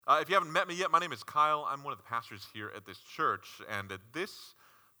If you haven't met me yet, my name is Kyle. I'm one of the pastors here at this church, and at this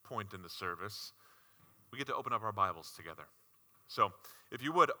point in the service, we get to open up our Bibles together. So, if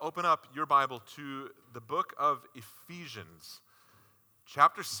you would, open up your Bible to the book of Ephesians,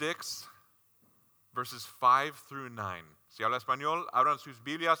 chapter 6, verses 5 through 9. Si habla español, abran sus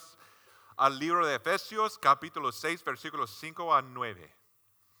Biblias al libro de Efesios, capítulo 6, versículos 5 a 9.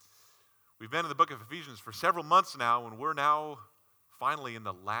 We've been in the book of Ephesians for several months now, and we're now finally in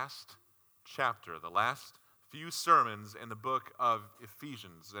the last chapter, the last few sermons in the book of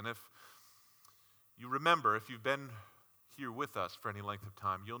Ephesians. And if you remember, if you've been here with us for any length of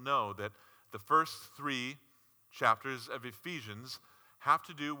time, you'll know that the first three chapters of Ephesians have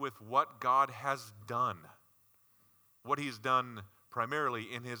to do with what God has done, what He's done primarily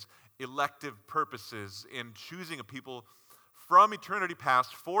in His elective purposes in choosing a people from eternity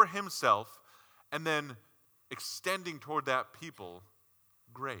past for Himself and then extending toward that people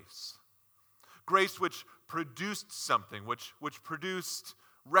grace. Grace which produced something, which produced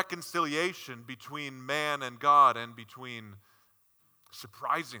reconciliation between man and God and between,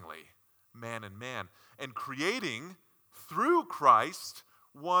 surprisingly, man and man, and creating, through Christ,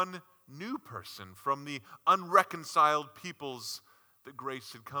 one new person from the unreconciled peoples that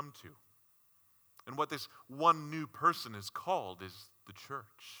grace had come to. And what this one new person is called is the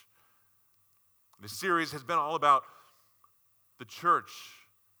church. This series has been all about the church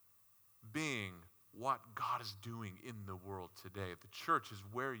being what God is doing in the world today. The church is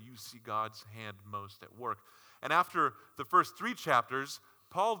where you see God's hand most at work. And after the first three chapters,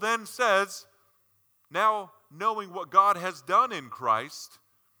 Paul then says, now knowing what God has done in Christ,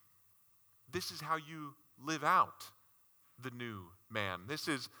 this is how you live out the new man. This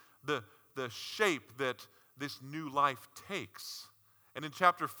is the shape that this new life takes. And in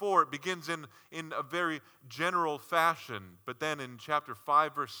chapter 4, it begins in a very general fashion. But then in chapter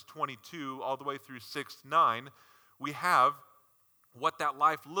 5, verse 22, all the way through 6:9, we have what that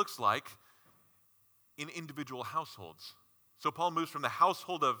life looks like in individual households. So Paul moves from the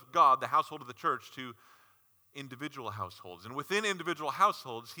household of God, the household of the church, to individual households. And within individual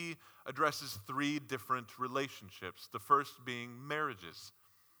households, he addresses three different relationships. The first being marriages,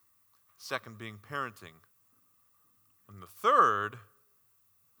 second being parenting, and the third,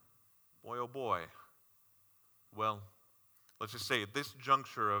 boy, oh boy. Well, let's just say at this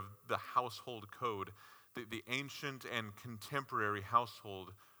juncture of the household code, the ancient and contemporary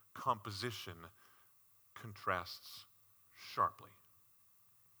household composition contrasts sharply.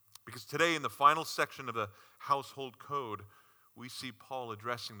 Because today, in the final section of the household code, we see Paul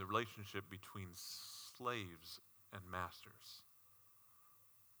addressing the relationship between slaves and masters.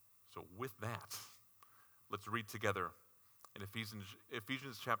 So with that, let's read together in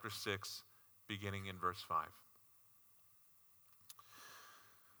Ephesians chapter 6, beginning in verse 5.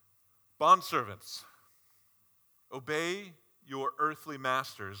 Bondservants, obey your earthly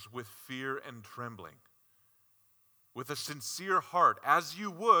masters with fear and trembling, with a sincere heart, as you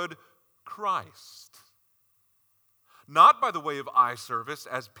would Christ. Not by the way of eye service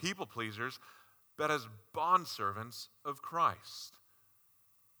as people pleasers, but as bondservants of Christ,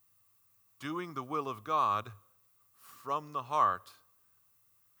 doing the will of God from the heart,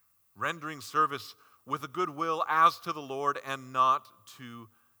 rendering service with a good will as to the Lord and not to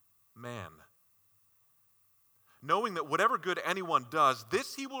man. Knowing that whatever good anyone does,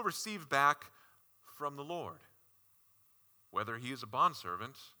 this he will receive back from the Lord, whether he is a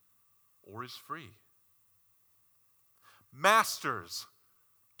bondservant or is free. Masters,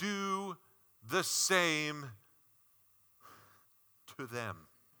 do the same to them.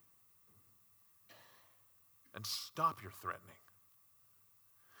 And stop your threatening,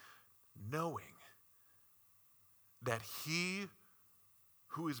 knowing that he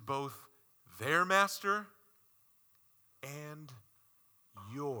who is both their master and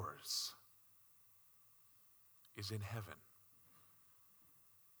yours is in heaven,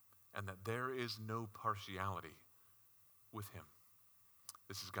 and that there is no partiality with him.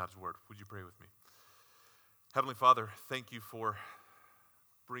 This is God's word. Would you pray with me? Heavenly Father, thank you for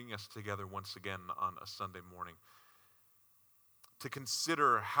bringing us together once again on a Sunday morning to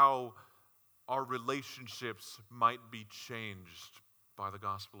consider how our relationships might be changed by the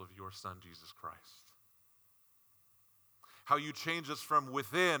gospel of your Son, Jesus Christ. How you change us from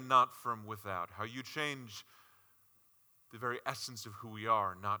within, not from without. How you change the very essence of who we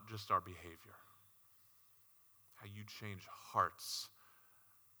are, not just our behavior. How you change hearts,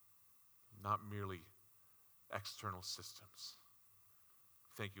 not merely external systems.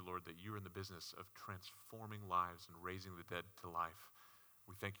 Thank you, Lord, that you're in the business of transforming lives and raising the dead to life.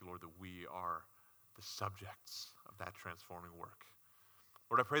 We thank you, Lord, that we are the subjects of that transforming work.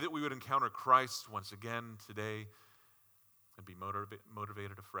 Lord, I pray that we would encounter Christ once again today and be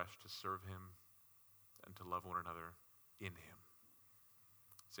motivated afresh to serve him and to love one another in him.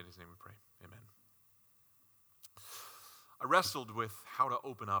 It's in his name we pray. Amen. I wrestled with how to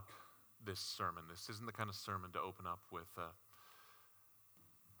open up this sermon. This isn't the kind of sermon to open up with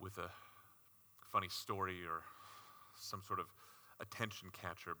a funny story or some sort of attention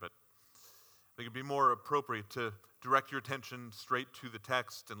catcher, but I think it'd be more appropriate to direct your attention straight to the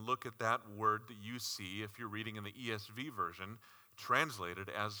text and look at that word that you see, if you're reading in the ESV version, translated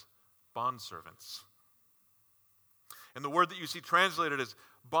as bondservants. And the word that you see translated as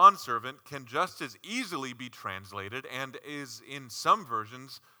bondservant can just as easily be translated, and is in some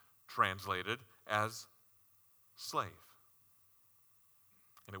versions translated, as slave.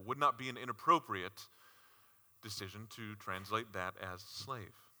 And it would not be an inappropriate decision to translate that as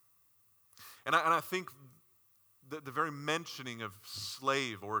slave. And I think that the very mentioning of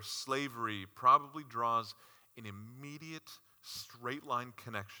slave or slavery probably draws an immediate straight line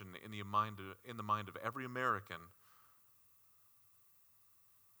connection in the mind of every American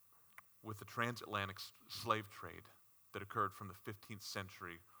with the transatlantic slave trade that occurred from the 15th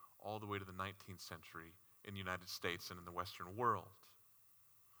century all the way to the 19th century in the United States and in the Western world.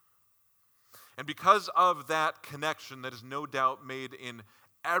 And because of that connection that is no doubt made in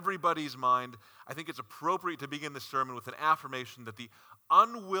everybody's mind, I think it's appropriate to begin the sermon with an affirmation that the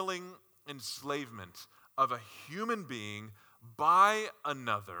unwilling enslavement of a human being by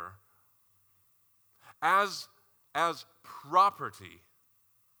another as property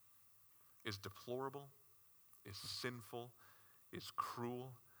is deplorable, is sinful, is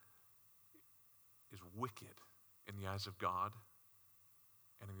cruel, is wicked in the eyes of God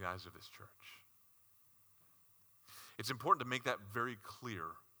and in the eyes of this church. It's important to make that very clear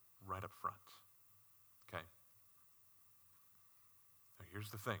right up front. Okay? Now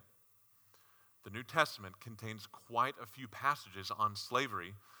here's the thing. The New Testament contains quite a few passages on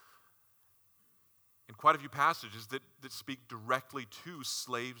slavery, and quite a few passages that speak directly to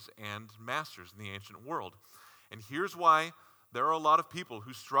slaves and masters in the ancient world. And here's why there are a lot of people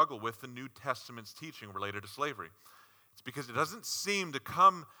who struggle with the New Testament's teaching related to slavery. It's because it doesn't seem to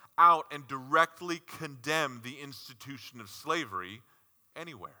come out and directly condemn the institution of slavery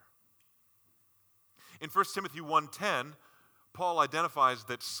anywhere. In 1 Timothy 1:10, Paul identifies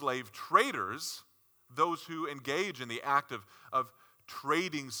that slave traders, those who engage in the act of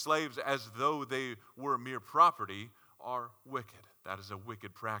trading slaves as though they were mere property, are wicked. That is a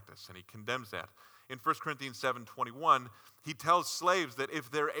wicked practice, and he condemns that. In 1 Corinthians 7:21, he tells slaves that if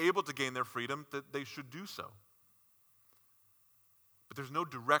they're able to gain their freedom, that they should do so. But there's no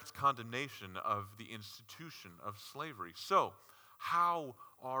direct condemnation of the institution of slavery. So, how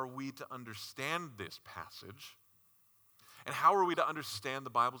are we to understand this passage? And how are we to understand the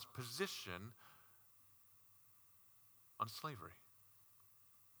Bible's position on slavery?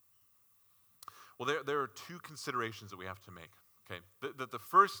 Well, there are two considerations that we have to make. Okay, the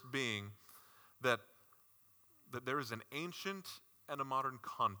first being that there is an ancient and a modern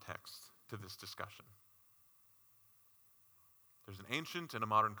context to this discussion. There's an ancient and a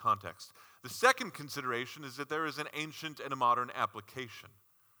modern context. The second consideration is that there is an ancient and a modern application.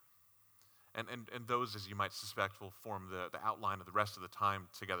 And those, as you might suspect, will form the outline of the rest of the time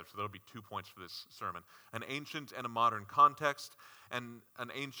together. So there'll be 2 points for this sermon. An ancient and a modern context, and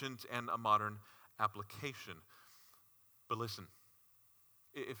an ancient and a modern application. But listen,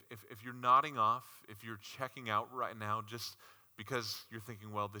 if you're nodding off, if you're checking out right now just because you're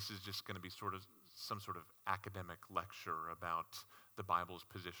thinking, well, this is just going to be sort of some sort of academic lecture about the Bible's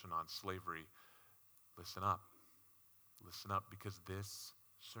position on slavery, listen up. Listen up, because this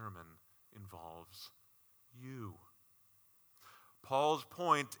sermon involves you. Paul's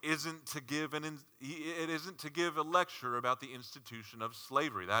point isn't to give a lecture about the institution of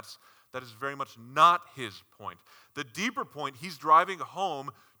slavery. That is very much not his point. The deeper point he's driving home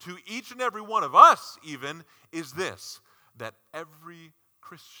to each and every one of us even is this: that every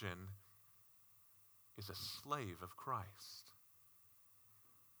Christian is a slave of Christ.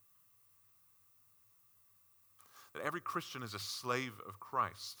 That every Christian is a slave of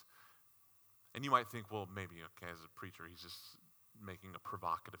Christ. And you might think, well, maybe, okay, as a preacher, he's just making a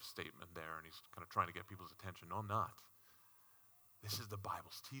provocative statement there, and he's kind of trying to get people's attention. No, I'm not. This is the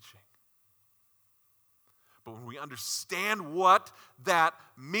Bible's teaching. But when we understand what that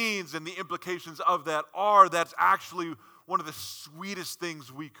means and the implications of that are, that's actually one of the sweetest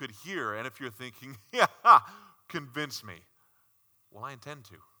things we could hear. And if you're thinking, yeah, convince me. Well, I intend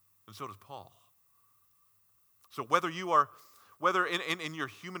to, and so does Paul. So whether you are whether in your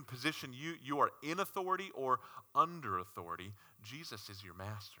human position you are in authority or under authority, Jesus is your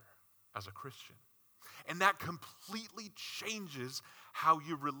master as a Christian. And that completely changes how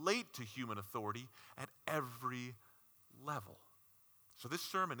you relate to human authority at every level. So this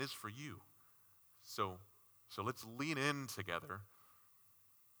sermon is for you. So let's lean in together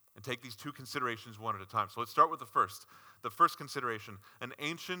and take these two considerations one at a time. So let's start with the first. The first consideration, an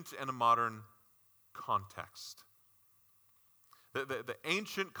ancient and a modern context. The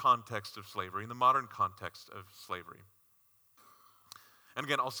ancient context of slavery and the modern context of slavery. And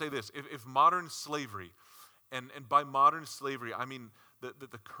again, I'll say this. If modern slavery, and by modern slavery, I mean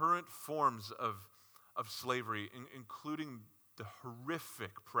the current forms of slavery, including the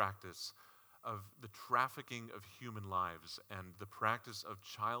horrific practice of the trafficking of human lives and the practice of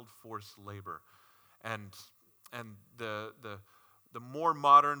child forced labor and the more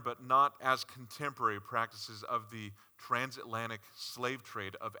modern but not as contemporary practices of the transatlantic slave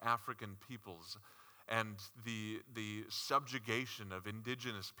trade of African peoples and the subjugation of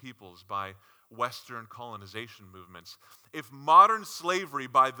indigenous peoples by Western colonization movements. If modern slavery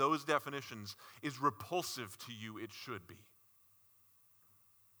by those definitions is repulsive to you, it should be.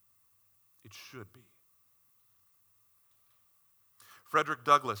 It should be. Frederick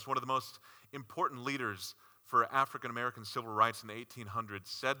Douglass, one of the most important leaders for African American civil rights in the 1800s,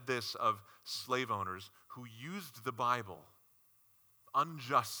 said this of slave owners who used the Bible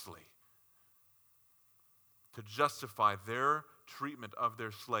unjustly to justify their treatment of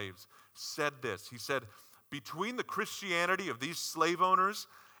their slaves, said this. He said, "Between the Christianity of these slave owners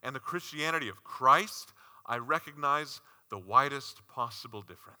and the Christianity of Christ, I recognize the widest possible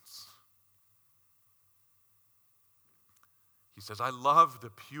difference." He says, "I love the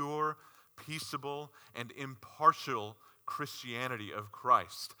pure, peaceable, and impartial Christianity of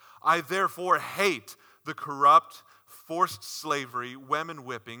Christ. I therefore hate the corrupt, forced slavery, women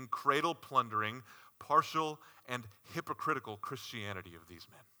whipping, cradle plundering, partial, and hypocritical Christianity of these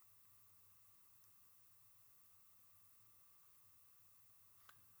men."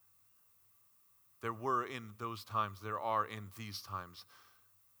 There were in those times, there are in these times,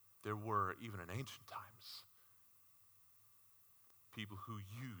 there were even in ancient times, people who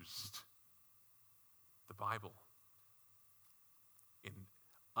used the Bible in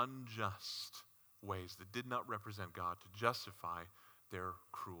unjust ways that did not represent God to justify their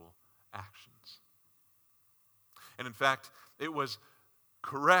cruel actions. And in fact, it was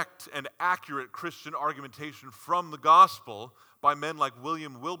correct and accurate Christian argumentation from the gospel by men like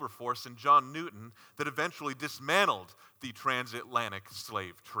William Wilberforce and John Newton that eventually dismantled the transatlantic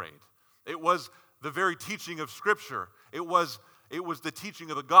slave trade. It was the very teaching of Scripture. It was the teaching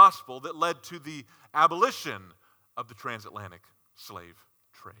of the gospel that led to the abolition of the transatlantic slave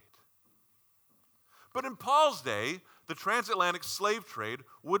trade. But in Paul's day, the transatlantic slave trade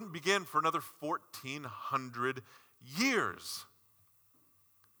wouldn't begin for another 1,400 years.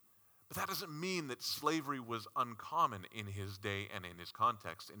 But that doesn't mean that slavery was uncommon in his day and in his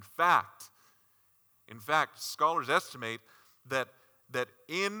context. In fact, scholars estimate that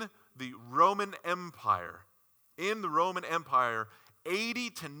in the Roman Empire, 80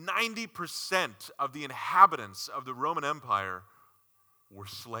 to 90% of the inhabitants of the Roman Empire were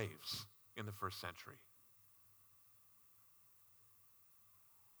slaves in the first century.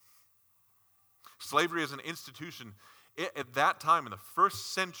 Slavery as an institution, at that time in the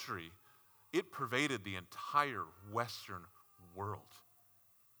first century, it pervaded the entire Western world.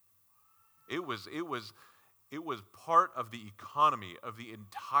 It was part of the economy of the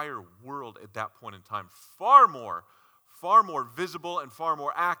entire world at that point in time. Far more visible and far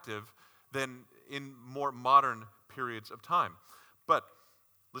more active than in more modern periods of time. But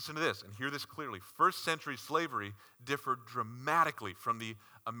listen to this and hear this clearly. First century slavery differed dramatically from the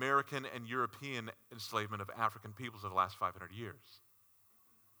American and European enslavement of African peoples of the last 500 years.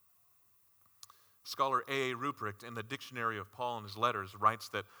 Scholar A.A. Ruprecht, in the Dictionary of Paul and his letters, writes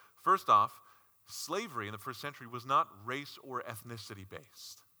that, first off, slavery in the first century was not race or ethnicity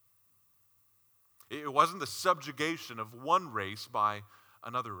based. It wasn't the subjugation of one race by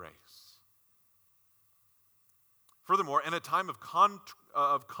another race. Furthermore, in a time of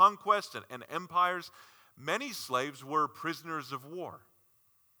conquest and empires, many slaves were prisoners of war.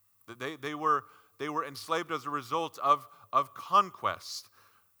 They were enslaved as a result of conquest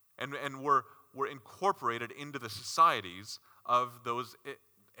and were incorporated into the societies of those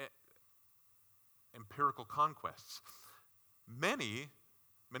empirical conquests. Many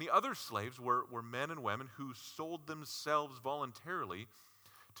other slaves were men and women who sold themselves voluntarily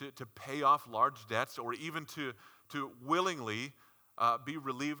to pay off large debts or even to willingly be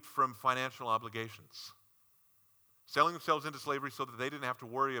relieved from financial obligations. selling themselves into slavery so that they didn't have to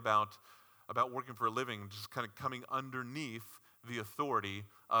worry about working for a living, just kind of coming underneath the authority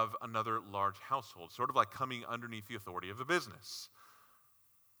of another large household, sort of like coming underneath the authority of a business.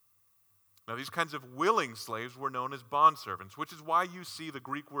 Now, these kinds of willing slaves were known as bondservants, which is why you see the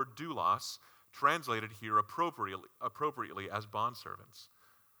Greek word doulos translated here appropriately as bondservants.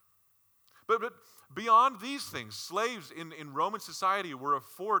 But beyond these things, slaves in Roman society were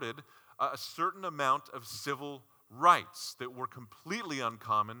afforded a certain amount of civil rights that were completely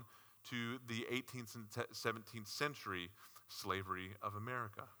uncommon to the 18th and 17th century slavery of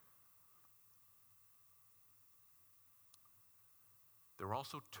America. There were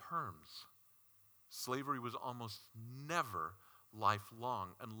also terms. Slavery was almost never lifelong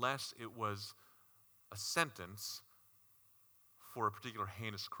unless it was a sentence for a particular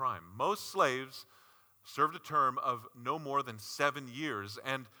heinous crime. Most slaves served a term of no more than 7 years,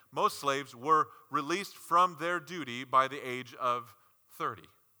 and most slaves were released from their duty by the age of 30.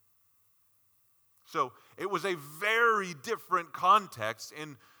 So it was a very different context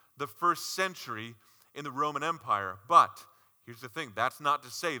in the first century in the Roman Empire. But here's the thing, that's not to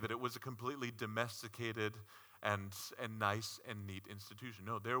say that it was a completely domesticated and nice and neat institution.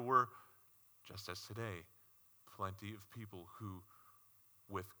 No, there were, just as today, plenty of people who,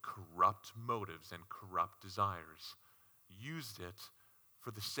 with corrupt motives and corrupt desires, used it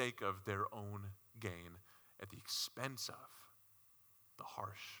for the sake of their own gain at the expense of the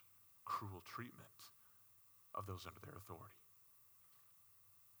harsh, cruel treatment of those under their authority.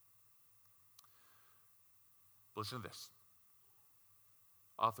 Listen to this.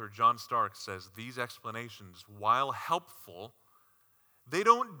 Author John Stark says, these explanations, while helpful, they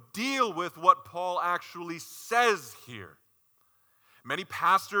don't deal with what Paul actually says here. Many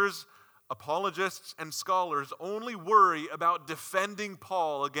pastors, apologists, and scholars only worry about defending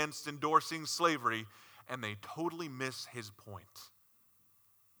Paul against endorsing slavery, and they totally miss his point.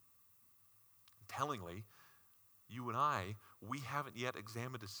 Tellingly, you and I, we haven't yet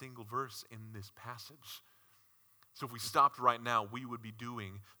examined a single verse in this passage. So if we stopped right now, we would be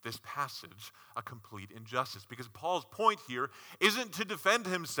doing this passage a complete injustice, because Paul's point here isn't to defend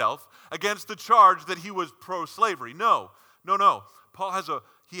himself against the charge that he was pro-slavery. No. Paul has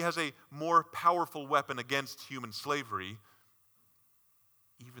a more powerful weapon against human slavery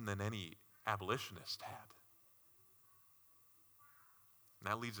even than any abolitionist had.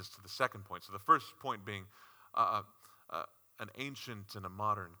 And that leads us to the second point. So the first point being an ancient and a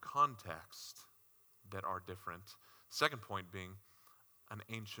modern context that are different. Second point being an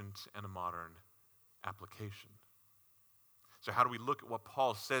ancient and a modern application. So how do we look at what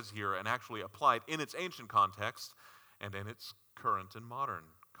Paul says here and actually apply it in its ancient context and in its current and modern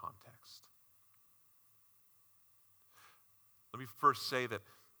context? Let me first say that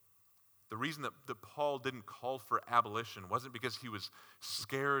the reason that Paul didn't call for abolition wasn't because he was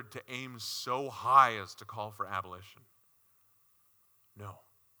scared to aim so high as to call for abolition. No.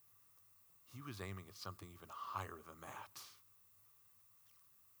 He was aiming at something even higher than that.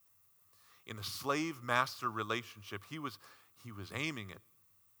 In the slave-master relationship, he was aiming at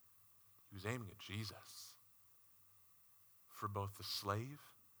Jesus for both the slave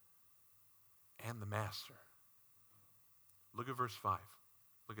and the master. Look at verse 5.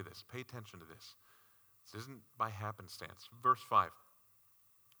 Look at this. Pay attention to this. This isn't by happenstance. Verse 5.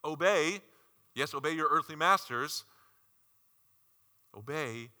 Obey your earthly masters.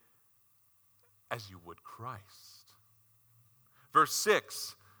 Obey as you would Christ. Verse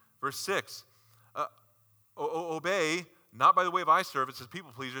 6. Obey, not by the way of eye service as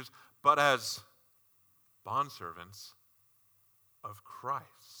people pleasers, but as bondservants of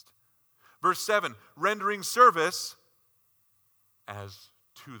Christ. Verse 7, rendering service as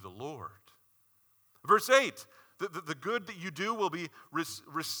to the Lord. Verse 8, the good that you do will be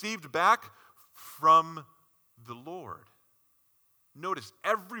received back from the Lord. Notice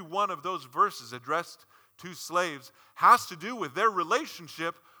every one of those verses addressed to slaves has to do with their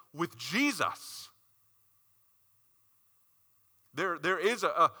relationship with Jesus. There is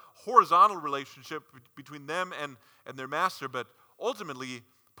a horizontal relationship between them and their master, but ultimately,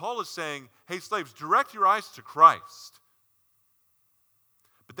 Paul is saying, hey, slaves, direct your eyes to Christ.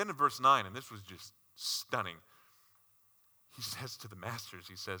 But then in verse 9, and this was just stunning, he says to the masters,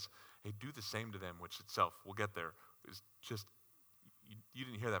 he says, hey, do the same to them, which itself, we'll get there, is just, you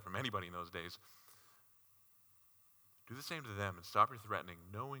didn't hear that from anybody in those days. Do the same to them and stop your threatening,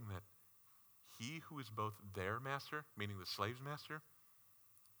 knowing that he who is both their master, meaning the slave's master,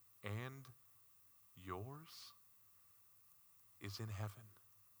 and yours is in heaven.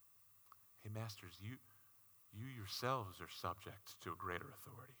 Hey, masters, you yourselves are subject to a greater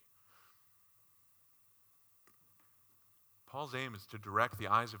authority. Paul's aim is to direct the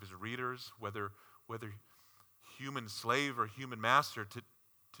eyes of his readers, whether human slave or human master, to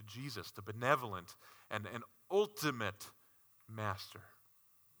Jesus, the benevolent and ultimate master.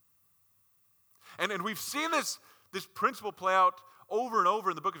 And we've seen this principle play out over and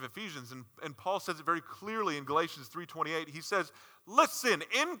over in the book of Ephesians, and Paul says it very clearly in Galatians 3:28. He says, listen,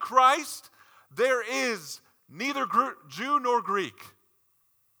 in Christ there is neither Jew nor Greek.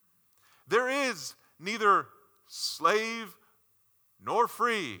 There is neither slave nor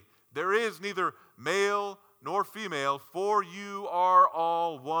free. There is neither male nor female, for you are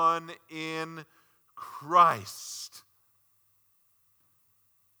all one in Christ.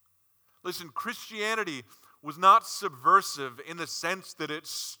 Listen, Christianity was not subversive in the sense that it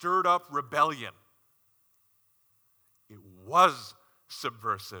stirred up rebellion. It was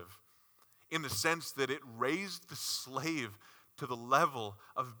subversive in the sense that it raised the slave to the level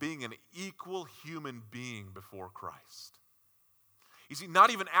of being an equal human being before Christ. You see,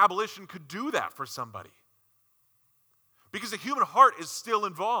 not even abolition could do that for somebody, because the human heart is still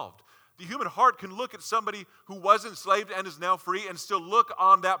involved. The human heart can look at somebody who was enslaved and is now free and still look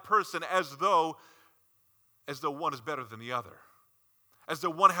on that person as though one is better than the other, as though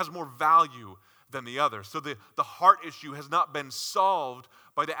one has more value than the other. So the heart issue has not been solved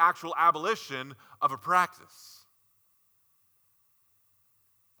by the actual abolition of a practice.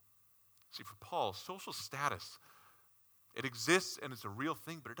 See, for Paul, social status, it exists and it's a real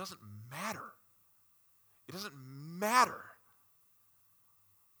thing, but it doesn't matter. It doesn't matter.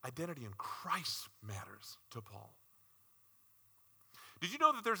 Identity in Christ matters to Paul. Did you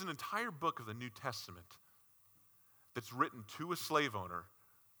know that there's an entire book of the New Testament that's written to a slave owner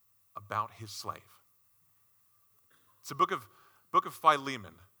about his slave? It's a book of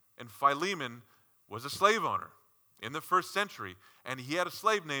Philemon. And Philemon was a slave owner in the first century. And he had a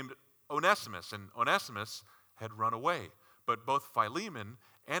slave named Onesimus. And Onesimus had run away. But both Philemon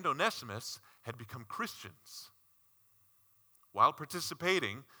and Onesimus had become Christians while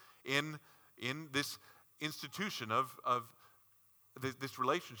participating in this institution of this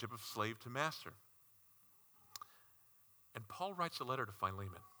relationship of slave to master. And Paul writes a letter to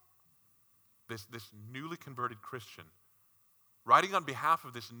Philemon, this newly converted Christian, writing on behalf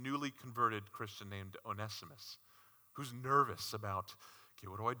of this newly converted Christian named Onesimus, who's nervous about, okay,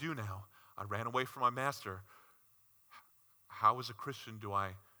 what do I do now? I ran away from my master. How as a Christian do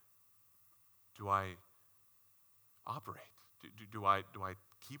I operate? Do I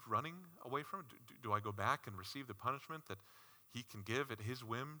keep running away from it? Do I go back and receive the punishment that he can give at his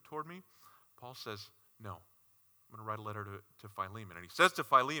whim toward me? Paul says, no. I'm going to write a letter to Philemon. And he says to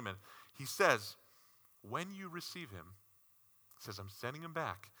Philemon, he says, when you receive him, he says, I'm sending him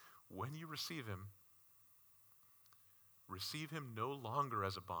back. When you receive him no longer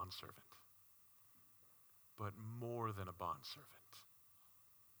as a bondservant, but more than a bondservant,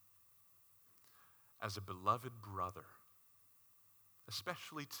 as a beloved brother,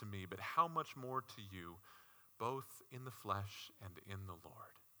 especially to me, but how much more to you, both in the flesh and in the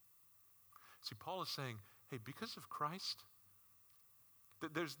Lord. See, Paul is saying, hey, because of Christ,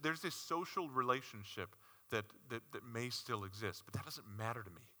 there's this social relationship that may still exist, but that doesn't matter to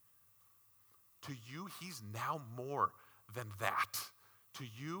me. To you, he's now more than that. To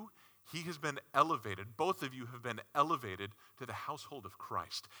you, he has been elevated. Both of you have been elevated to the household of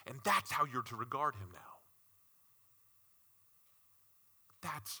Christ. And that's how you're to regard him now.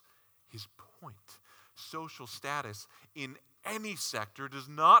 That's his point. Social status in any sector does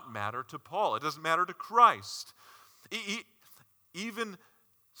not matter to Paul. It doesn't matter to Christ. Even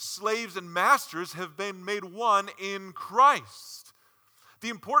slaves and masters have been made one in Christ. The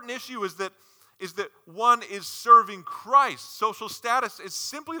important issue is that one is serving Christ. Social status is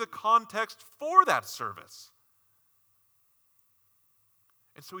simply the context for that service.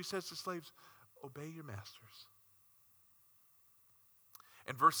 And so he says to slaves, obey your masters.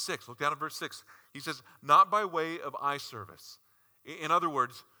 And verse 6, look down at verse 6. He says, not by way of eye service. In other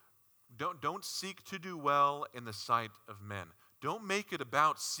words, don't seek to do well in the sight of men. Don't make it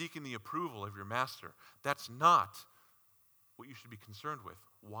about seeking the approval of your master. That's not what you should be concerned with.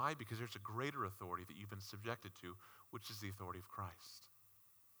 Why? Because there's a greater authority that you've been subjected to, which is the authority of Christ.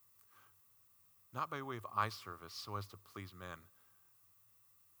 Not by way of eye service so as to please men,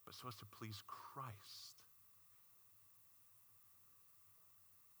 but so as to please Christ.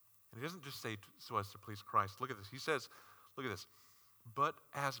 And he doesn't just say so as to please Christ. Look at this. He says, look at this. But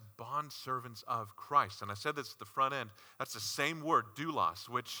as bondservants of Christ. And I said this at the front end. That's the same word, doulos,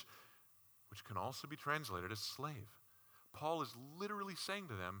 which can also be translated as slave. Paul is literally saying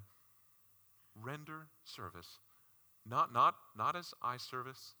to them, render service. Not as eye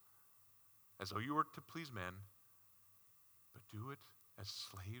service, as though you were to please men, do it as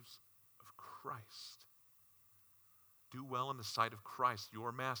slaves of Christ. Do well in the sight of Christ,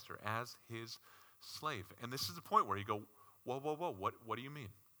 your master, as his slave. And this is the point where you go, whoa, whoa, whoa, what do you mean?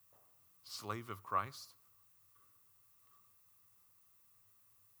 Slave of Christ?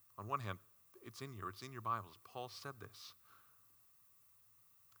 On one hand, it's in here, it's in your Bibles. Paul said this.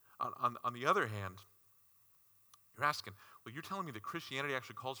 On the other hand, you're asking, well, you're telling me that Christianity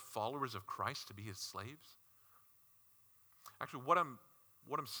actually calls followers of Christ to be his slaves? Actually, what I'm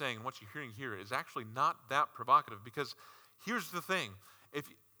saying and what you're hearing here is actually not that provocative, because here's the thing. If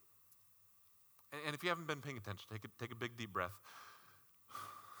you haven't been paying attention, take a big deep breath.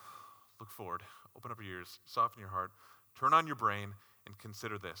 Look forward, open up your ears, soften your heart, turn on your brain, and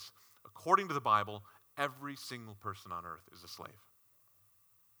consider this. According to the Bible, every single person on earth is a slave.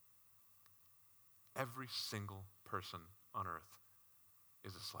 Every single person on earth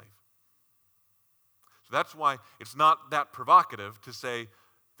is a slave. So that's why it's not that provocative to say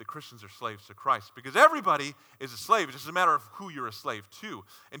that Christians are slaves to Christ, because everybody is a slave. It's just a matter of who you're a slave to.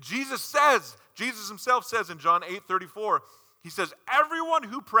 And Jesus himself says in John 8:34, he says, everyone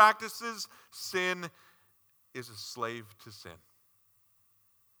who practices sin is a slave to sin.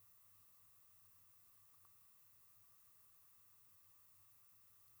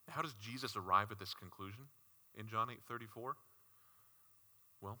 How does Jesus arrive at this conclusion in John 8:34?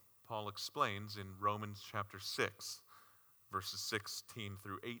 Well, Paul explains in Romans chapter 6, verses 16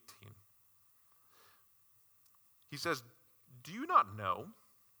 through 18. He says, do you not know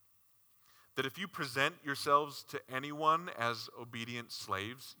that if you present yourselves to anyone as obedient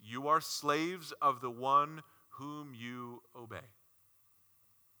slaves, you are slaves of the one whom you obey?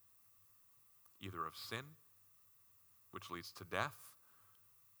 Either of sin, which leads to death,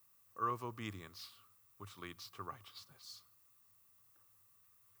 or of obedience, which leads to righteousness.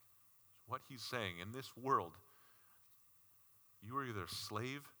 What he's saying, in this world, you are either a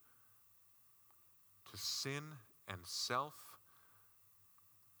slave to sin and self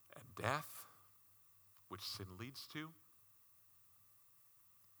and death, which sin leads to,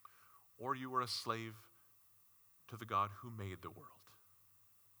 or you are a slave to the God who made the world.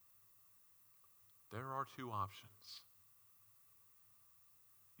 There are two options.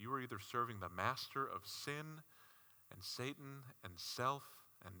 You are either serving the master of sin and Satan and self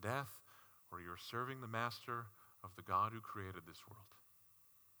and death, or you're serving the master of the God who created this world.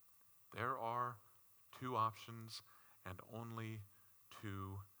 There are two options and only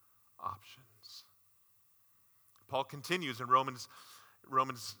two options. Paul continues in Romans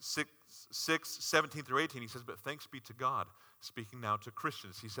 6, 17 through 18. He says, but thanks be to God, speaking now to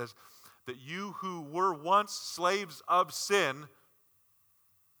Christians. He says, that you who were once slaves of sin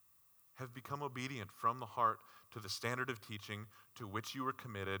have become obedient from the heart to the standard of teaching to which you were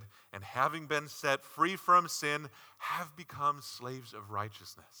committed, and having been set free from sin, have become slaves of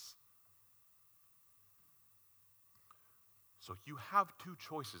righteousness. So you have two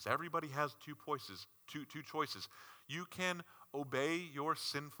choices. Everybody has two choices. You can obey your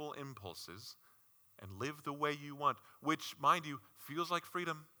sinful impulses and live the way you want, which, mind you, feels like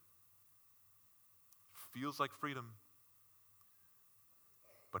freedom. Feels like freedom.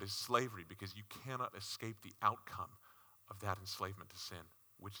 But is slavery, because you cannot escape the outcome of that enslavement to sin,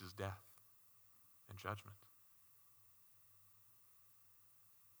 which is death and judgment.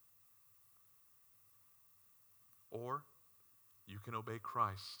 Or you can obey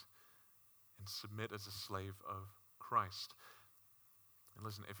Christ and submit as a slave of Christ. And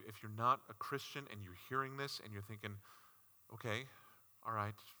listen, if you're not a Christian and you're hearing this and you're thinking, okay, all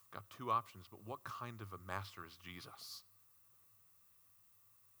right, got two options, but what kind of a master is Jesus?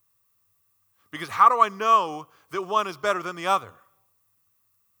 Because how do I know that one is better than the other?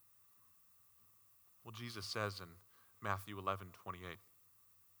 Well, Jesus says in Matthew 11:28,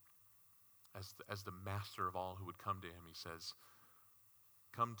 as the master of all who would come to him, he says,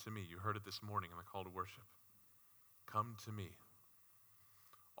 come to me. You heard it this morning in the call to worship. Come to me,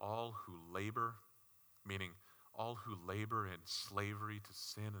 all who labor, meaning all who labor in slavery to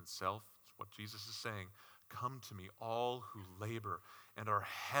sin and self. That's what Jesus is saying. Come to me, all who labor and are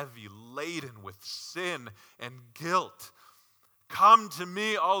heavy laden with sin and guilt. Come to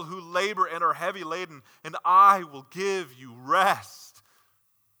me, all who labor and are heavy laden, and I will give you rest.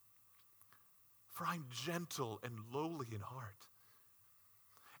 For I'm gentle and lowly in heart,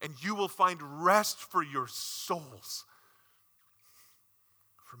 and you will find rest for your souls.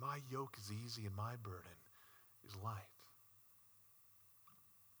 For my yoke is easy and my burden is light.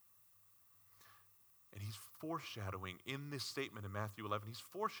 And he's foreshadowing in this statement in Matthew 11, he's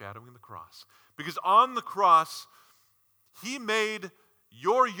foreshadowing the cross. Because on the cross, he made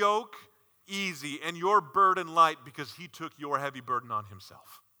your yoke easy and your burden light because he took your heavy burden on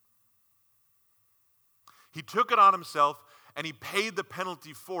himself. He took it on himself and he paid the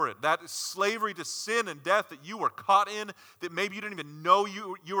penalty for it. That slavery to sin and death that you were caught in, that maybe you didn't even know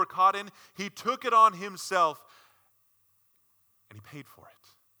you were caught in, he took it on himself and he paid for it.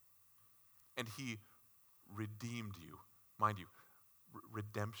 And he redeemed you. Mind you,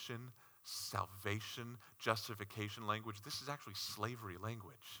 redemption, salvation, justification language, this is actually slavery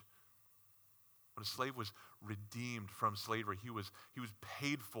language. When a slave was redeemed from slavery, he was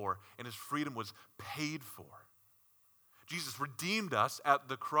paid for, and his freedom was paid for. Jesus redeemed us at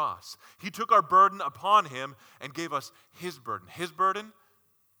the cross. He took our burden upon him and gave us his burden. His burden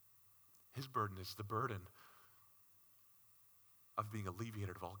is the burden of being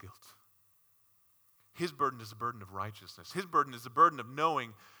alleviated of all guilt. His burden is the burden of righteousness. His burden is the burden of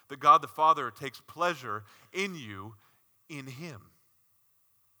knowing that God the Father takes pleasure in you, in him.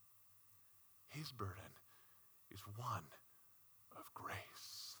 His burden is one of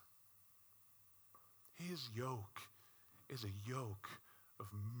grace. His yoke is a yoke of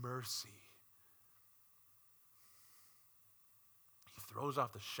mercy. He throws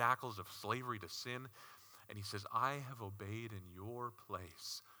off the shackles of slavery to sin, and he says, I have obeyed in your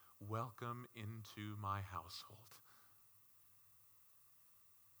place. Welcome into my household.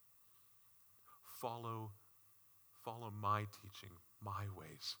 Follow my teaching, my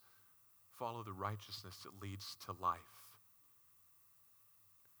ways. Follow the righteousness that leads to life.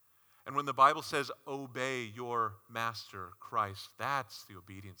 And when the Bible says, obey your master, Christ, that's the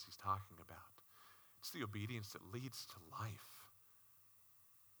obedience he's talking about. It's the obedience that leads to life.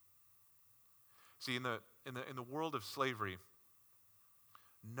 See, in the world of slavery,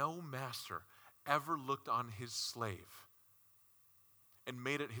 no master ever looked on his slave and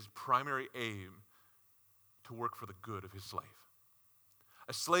made it his primary aim to work for the good of his slave.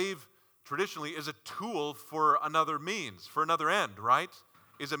 A slave traditionally is a tool for another means, for another end, right?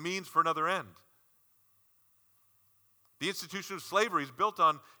 Is a means for another end. The institution of slavery is built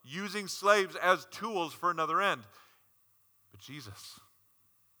on using slaves as tools for another end. But Jesus,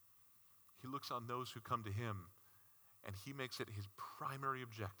 he looks on those who come to him and he makes it his primary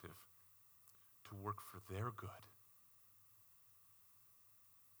objective to work for their good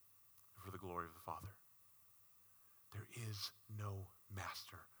and for the glory of the Father. There is no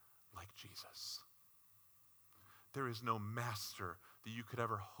master like Jesus. There is no master that you could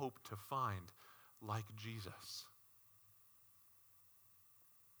ever hope to find like Jesus.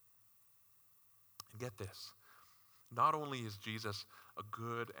 And get this, not only is Jesus a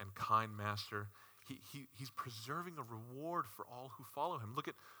good and kind master, he's preserving a reward for all who follow him. Look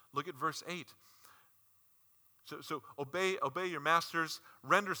at verse 8. So obey your masters,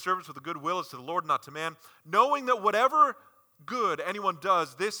 render service with a good will as to the Lord, not to man, knowing that whatever good anyone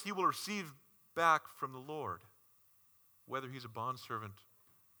does, this he will receive back from the Lord, whether he's a bondservant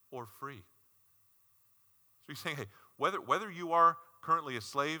or free. So he's saying, hey, whether you are currently a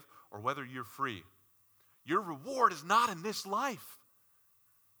slave or whether you're free, your reward is not in this life.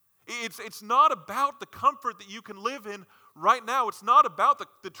 It's not about the comfort that you can live in right now. It's not about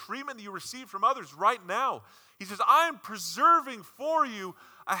the treatment that you receive from others right now. He says, I am preserving for you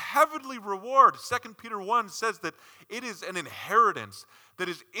a heavenly reward. 2 Peter 1 says that it is an inheritance that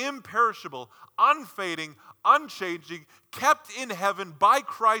is imperishable, unfading, unchanging, kept in heaven by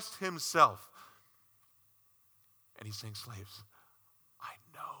Christ himself. And he's saying, slaves, I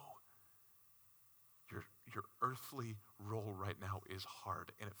know your earthly role right now is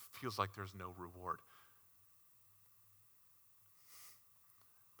hard and it feels like there's no reward.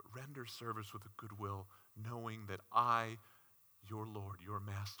 But render service with a good will, knowing that I, your Lord, your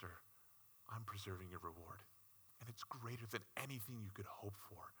master, I'm preserving your reward. And it's greater than anything you could hope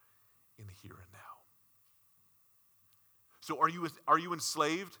for in the here and now. So are you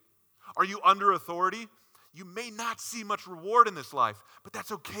enslaved? Are you under authority? You may not see much reward in this life, but that's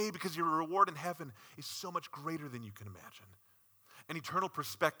okay because your reward in heaven is so much greater than you can imagine. An eternal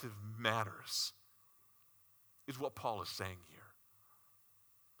perspective matters, is what Paul is saying here.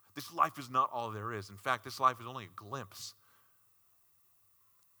 This life is not all there is. In fact, this life is only a glimpse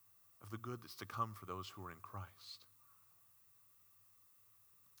of the good that's to come for those who are in Christ.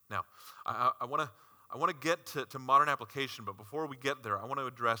 Now, I want to get to modern application, but before we get there, I want to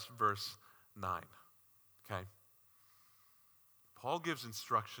address verse 9. Okay? Paul gives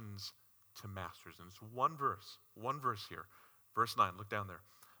instructions to masters, and it's one verse here. Verse 9, look down there.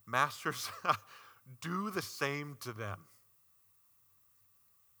 Masters, do the same to them.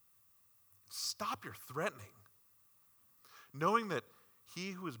 Stop your threatening, knowing that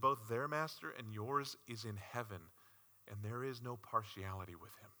he who is both their master and yours is in heaven, and there is no partiality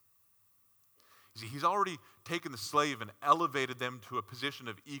with him. You see, he's already taken the slave and elevated them to a position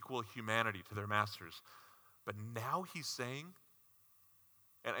of equal humanity to their masters. But now he's saying,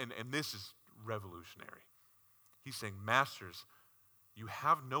 and this is revolutionary, he's saying, masters, you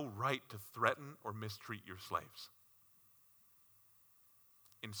have no right to threaten or mistreat your slaves.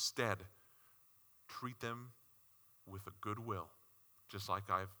 Instead, treat them with a good will, just like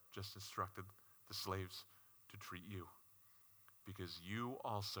I've just instructed the slaves to treat you, because you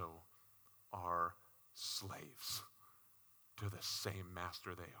also are slaves to the same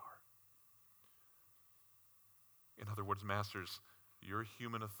master they are. In other words, masters, your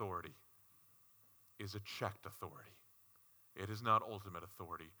human authority is a checked authority. It is not ultimate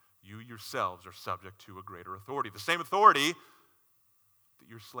authority. You yourselves are subject to a greater authority, the same authority that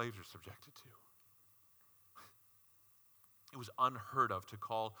your slaves are subjected to. It was unheard of to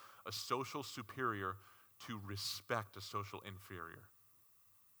call a social superior to respect a social inferior.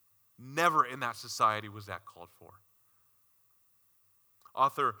 Never in that society was that called for.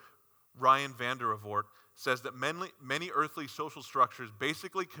 Author Ryan Vandervoort says that many earthly social structures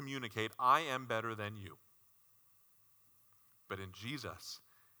basically communicate, I am better than you. But in Jesus,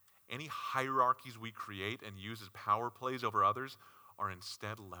 any hierarchies we create and use as power plays over others are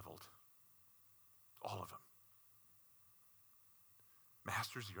instead leveled. All of them.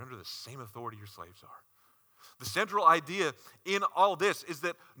 Masters, you're under the same authority your slaves are. The central idea in all this is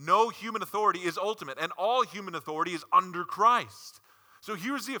that no human authority is ultimate, and all human authority is under Christ. So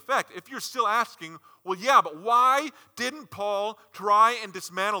here's the effect. If you're still asking, well, yeah, but why didn't Paul try and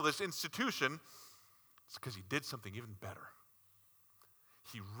dismantle this institution? It's because he did something even better.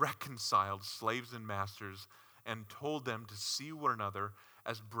 He reconciled slaves and masters and told them to see one another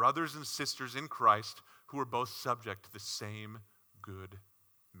as brothers and sisters in Christ who are both subject to the same good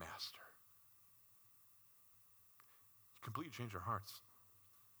master. He completely changed their hearts.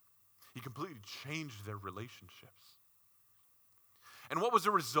 He completely changed their relationships. And what was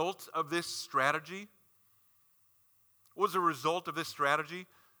the result of this strategy? What was the result of this strategy?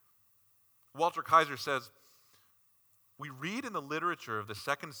 Walter Kaiser says, we read in the literature of the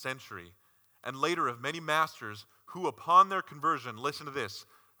 2nd century and later of many masters who upon their conversion, listen to this,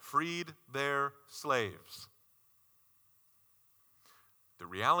 freed their slaves. The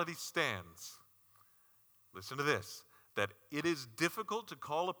reality stands, listen to this, that it is difficult to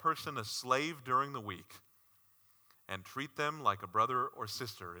call a person a slave during the week and treat them like a brother or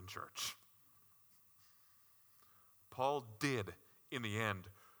sister in church. Paul did, in the end,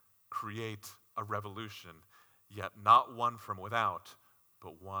 create a revolution, yet not one from without,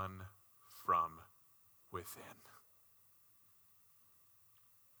 but one from within.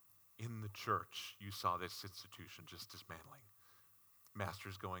 In the church, you saw this institution just dismantling.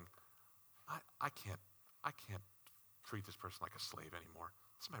 Masters going, I can't treat this person like a slave anymore.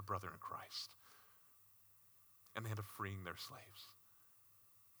 This is my brother in Christ. And they end up freeing their slaves.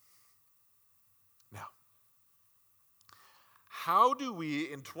 Now, how do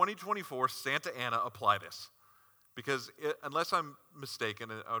we, in 2024, Santa Ana, apply this? Because unless I'm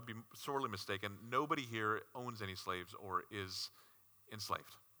mistaken, and I would be sorely mistaken, nobody here owns any slaves or is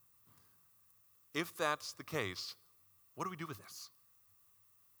enslaved. If that's the case, what do we do with this?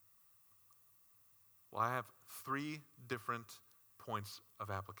 Well, I have 3 different points of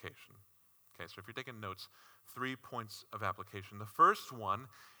application. Okay, so if you're taking notes, 3 points of application. The first one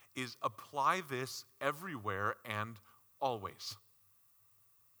is apply this everywhere and always.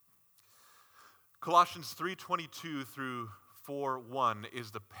 Colossians 3:22 through 4:1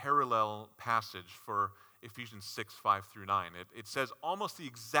 is the parallel passage for Ephesians 6:5 through 9. It says almost the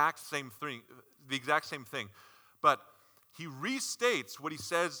exact same thing, but he restates what he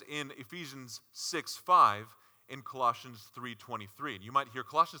says in Ephesians 6:5 in Colossians 3:23. And you might hear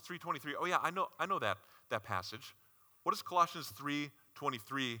Colossians 3:23. Oh yeah, I know that passage. What does Colossians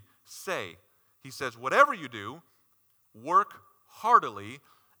 3:23 say? He says, "Whatever you do, work heartily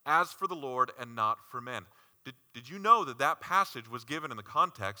as for the Lord and not for men." Did you know that passage was given in the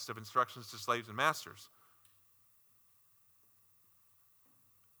context of instructions to slaves and masters?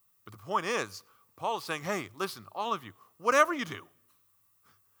 But the point is, Paul is saying, hey, listen, all of you, whatever you do,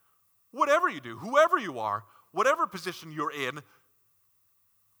 whoever you are, whatever position you're in,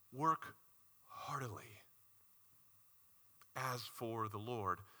 work heartily as for the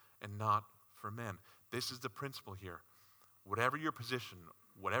Lord and not for men. This is the principle here. Whatever your position,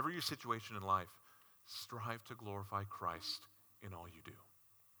 whatever your situation in life, strive to glorify Christ in all you do.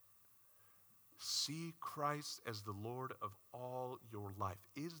 See Christ as the Lord of all your life.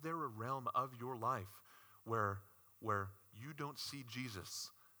 Is there a realm of your life where you don't see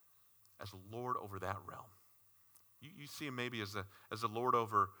Jesus as a Lord over that realm? You see him maybe as a Lord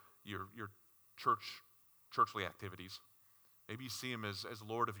over your churchly activities. Maybe you see him as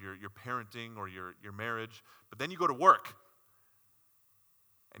Lord of your parenting or your marriage. But then you go to work.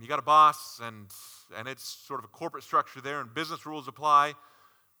 And you got a boss, and it's sort of a corporate structure there, and business rules apply.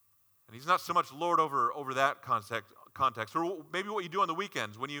 And he's not so much Lord over that context. Or maybe what you do on the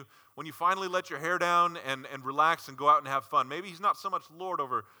weekends, when you finally let your hair down and relax and go out and have fun. Maybe he's not so much Lord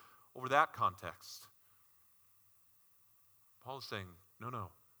over that context. Paul is saying,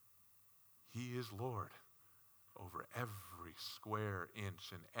 no. He is Lord over every square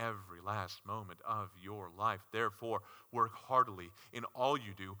inch and every last moment of your life. Therefore, work heartily in all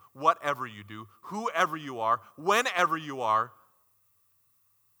you do, whatever you do, whoever you are, whenever you are,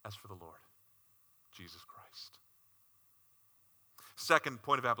 as for the Lord, Jesus Christ. Second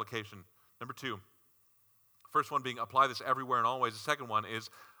point of application, number 2. First one being apply this everywhere and always. The second one is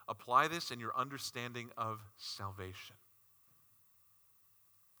apply this in your understanding of salvation.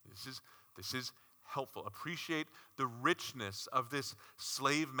 This is helpful. Appreciate the richness of this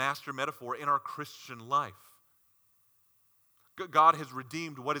slave-master metaphor in our Christian life. God has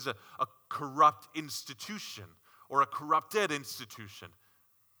redeemed what is a corrupt institution or a corrupted institution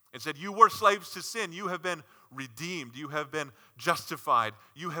and said, you were slaves to sin. You have been redeemed. You have been justified.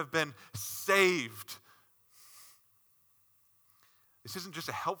 You have been saved. This isn't just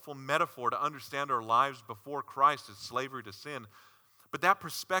a helpful metaphor to understand our lives before Christ as slavery to sin. But that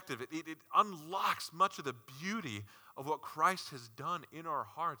perspective, it unlocks much of the beauty of what Christ has done in our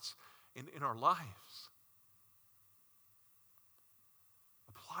hearts, in our lives.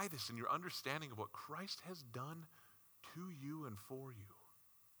 Apply this in your understanding of what Christ has done to you and for you.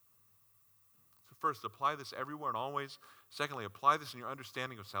 So first, apply this everywhere and always. Secondly, apply this in your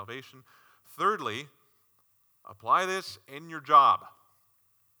understanding of salvation. Thirdly, apply this in your job.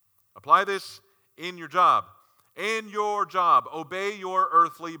 Apply this in your job. In your job, obey your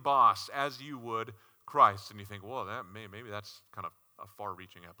earthly boss as you would Christ. And you think, well, maybe that's kind of a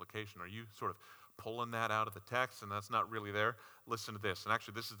far-reaching application. Are you sort of pulling that out of the text and that's not really there? Listen to this. And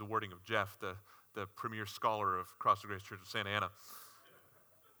actually, this is the wording of Jeff, the premier scholar of Cross the Grace Church of Santa Ana.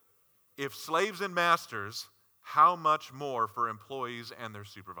 If slaves and masters, how much more for employees and their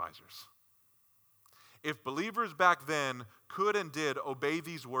supervisors? If believers back then could and did obey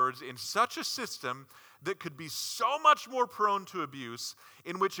these words in such a system that could be so much more prone to abuse,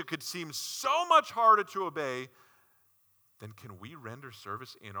 in which it could seem so much harder to obey, then can we render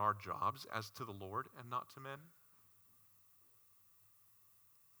service in our jobs as to the Lord and not to men?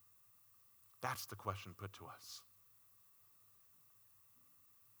 That's the question put to us.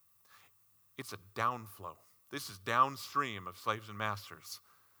 It's a downflow. This is downstream of slaves and masters.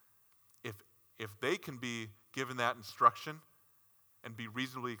 If they can be given that instruction and be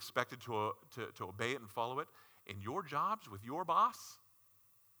reasonably expected to obey it and follow it, in your jobs with your boss,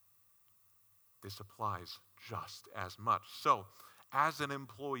 this applies just as much. So, as an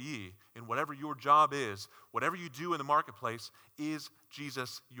employee, in whatever your job is, whatever you do in the marketplace, is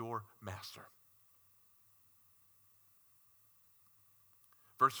Jesus your master?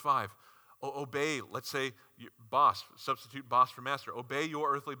 Verse 5. Obey, let's say, boss, substitute boss for master. Obey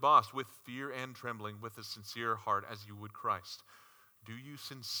your earthly boss with fear and trembling, with a sincere heart, as you would Christ. Do you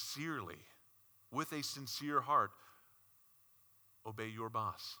sincerely, with a sincere heart, obey your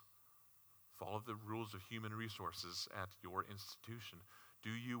boss? Follow the rules of human resources at your institution. Do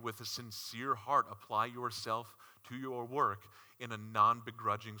you, with a sincere heart, apply yourself to your work in a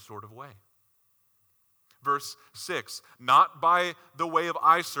non-begrudging sort of way? Verse 6, not by the way of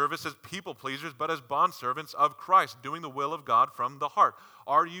eye service as people pleasers, but as bondservants of Christ, doing the will of God from the heart.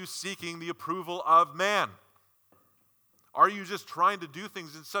 Are you seeking the approval of man? Are you just trying to do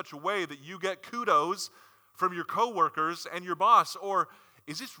things in such a way that you get kudos from your coworkers and your boss? Or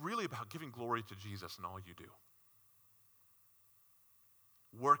is this really about giving glory to Jesus in all you do?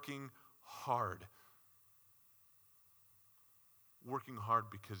 Working hard. Working hard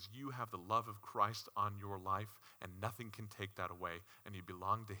because you have the love of Christ on your life and nothing can take that away, and you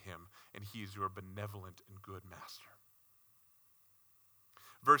belong to him and he is your benevolent and good master.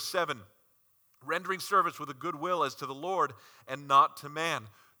 Verse 7, rendering service with a good will as to the Lord and not to man.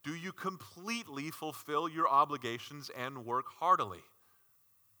 Do you completely fulfill your obligations and work heartily?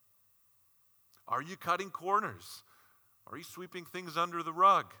 Are you cutting corners? Are you sweeping things under the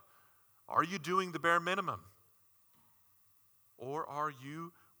rug? Are you doing the bare minimum? Or are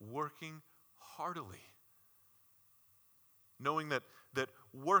you working heartily? Knowing that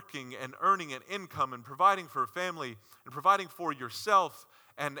working and earning an income and providing for a family and providing for yourself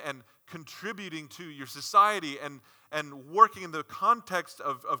and contributing to your society and working in the context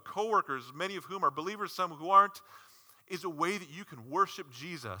of coworkers, many of whom are believers, some who aren't, is a way that you can worship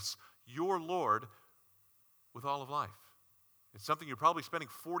Jesus your Lord with all of life. It's something you're probably spending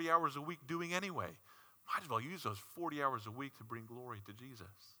 40 hours a week doing anyway. Might as well use those 40 hours a week to bring glory to Jesus.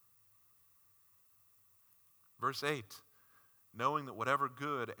 Verse 8, knowing that whatever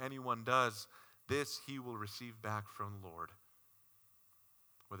good anyone does, this he will receive back from the Lord.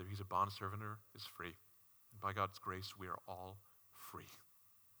 Whether he's a bondservant or is free. And by God's grace, we are all free.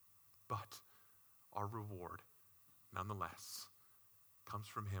 But our reward, nonetheless, comes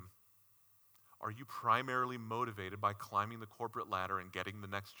from him. Are you primarily motivated by climbing the corporate ladder and getting the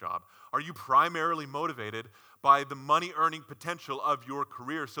next job? Are you primarily motivated by the money-earning potential of your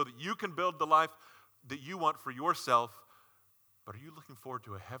career so that you can build the life that you want for yourself? But are you looking forward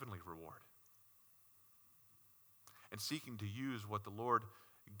to a heavenly reward? And seeking to use what the Lord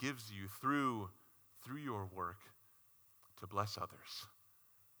gives you through your work to bless others,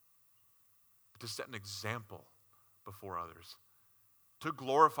 to set an example before others, to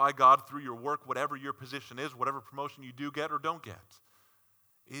glorify God through your work, whatever your position is, whatever promotion you do get or don't get.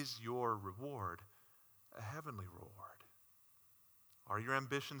 Is your reward a heavenly reward? Are your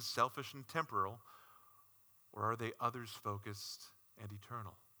ambitions selfish and temporal, or are they others-focused and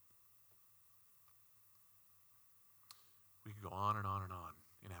eternal? We could go on and on and on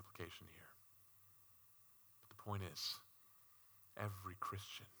in application here. But the point is, every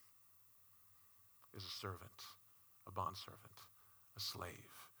Christian is a servant, a bondservant, a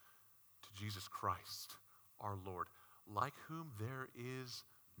slave to Jesus Christ, our Lord, like whom there is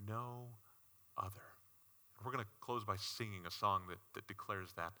no other. And we're going to close by singing a song that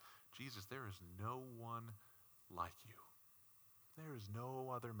declares that. Jesus, there is no one like you. There is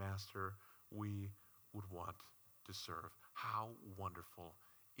no other master we would want to serve. How wonderful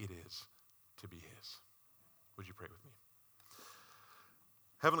it is to be his. Would you pray with me?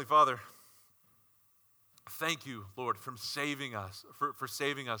 Heavenly Father, thank you, Lord, for saving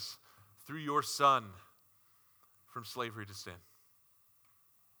us through your Son from slavery to sin.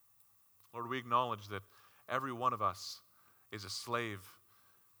 Lord, we acknowledge that every one of us is a slave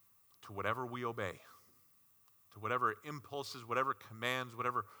to whatever we obey, to whatever impulses, whatever commands,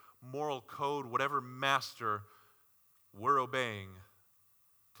 whatever moral code, whatever master we're obeying.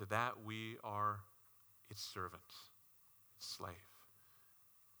 To that we are its servant, its slave.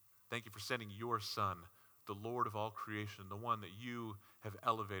 Thank you for sending your Son, the Lord of all creation, the one that you have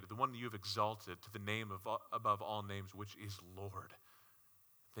elevated, the one that you have exalted to the name above all names, which is Lord.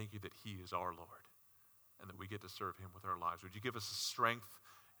 Thank you that he is our Lord and that we get to serve him with our lives. Would you give us the strength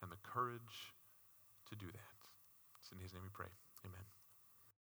and the courage to do that? It's in his name we pray. Amen.